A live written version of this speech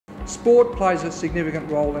Sport plays a significant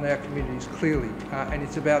role in our communities, clearly, and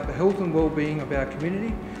it's about the health and well-being of our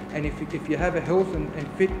community. And if you have a health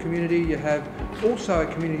and fit community, you have also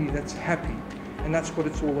a community that's happy, and that's what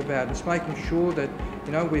it's all about. It's making sure that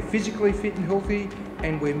we're physically fit and healthy,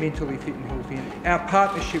 and we're mentally fit and healthy. And our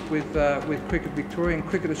partnership with Cricket Victoria and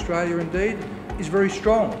Cricket Australia, indeed, is very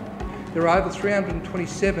strong. There are over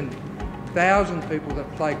 327,000 people that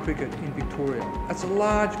play cricket in Victoria. That's a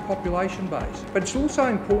large population base. But it's also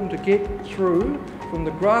important to get through from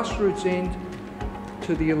the grassroots end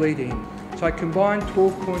to the elite end. So I combined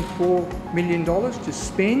 $12.4 million to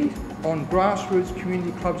spend on grassroots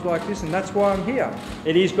community clubs like this, and that's why I'm here.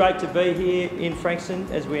 It is great to be here in Frankston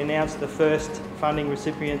as we announce the first funding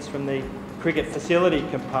recipients from the cricket facility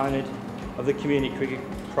component of the community cricket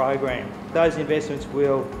program. Those investments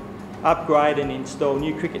will upgrade and install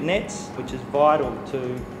new cricket nets, which is vital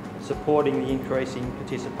to supporting the increasing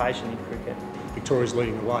participation in cricket. Victoria's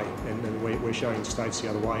leading the way, and we're showing states the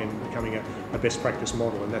other way and becoming a best practice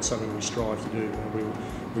model, and that's something we strive to do.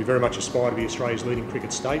 We very much aspire to be Australia's leading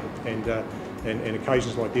cricket state, and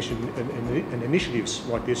occasions like this and initiatives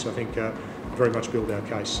like this, I think, very much build our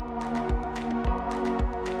case.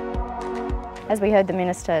 As we heard the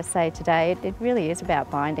Minister say today, it really is about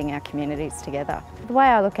binding our communities together. The way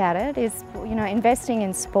I look at it is, investing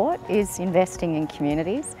in sport is investing in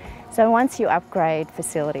communities. So once you upgrade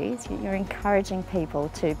facilities, you're encouraging people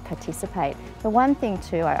to participate. The one thing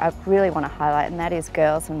too I really want to highlight, and that is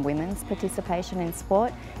girls and women's participation in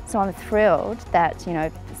sport. So I'm thrilled that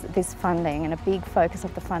this funding, and a big focus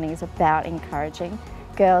of the funding, is about encouraging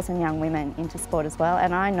girls and young women into sport as well,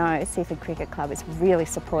 and I know Seaford Cricket Club is really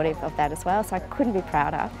supportive of that as well, so I couldn't be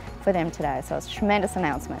prouder for them today. So it's a tremendous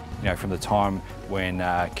announcement. From the time when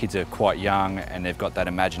kids are quite young and they've got that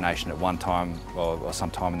imagination at one time or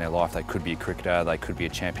some time in their life, they could be a cricketer, they could be a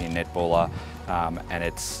champion netballer, and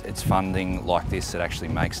it's funding like this that actually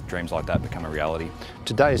makes dreams like that become a reality.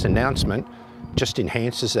 Today's announcement just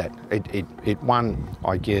enhances that. It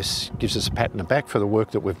I guess, gives us a pat on the back for the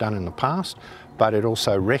work that we've done in the past, but it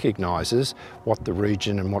also recognises what the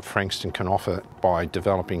region and what Frankston can offer by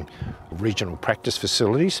developing regional practice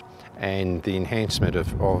facilities and the enhancement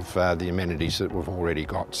of the amenities that we've already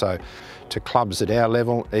got. So to clubs at our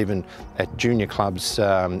level, even at junior clubs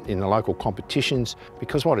in the local competitions,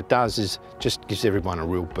 because what it does is just gives everyone a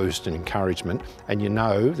real boost and encouragement, and you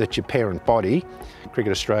know that your parent body,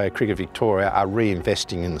 Cricket Australia, Cricket Victoria, are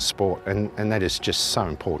reinvesting in the sport, and that is just so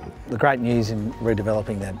important. The great news in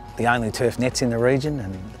redeveloping the only turf nets in the region,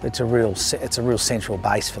 and it's a real central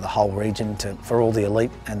base for the whole region, for all the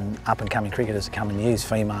elite and up-and-coming cricketers to come and use,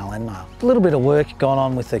 female and male. A little bit of work gone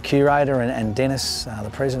on with the curator and Dennis, the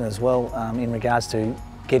president as well, in regards to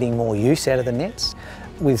getting more use out of the nets.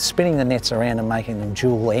 With spinning the nets around and making them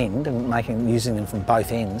dual end and using them from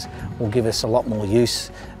both ends will give us a lot more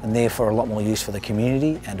use, and therefore a lot more use for the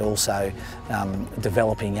community, and also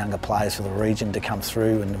developing younger players for the region to come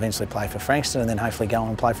through and eventually play for Frankston and then hopefully go on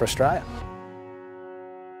and play for Australia.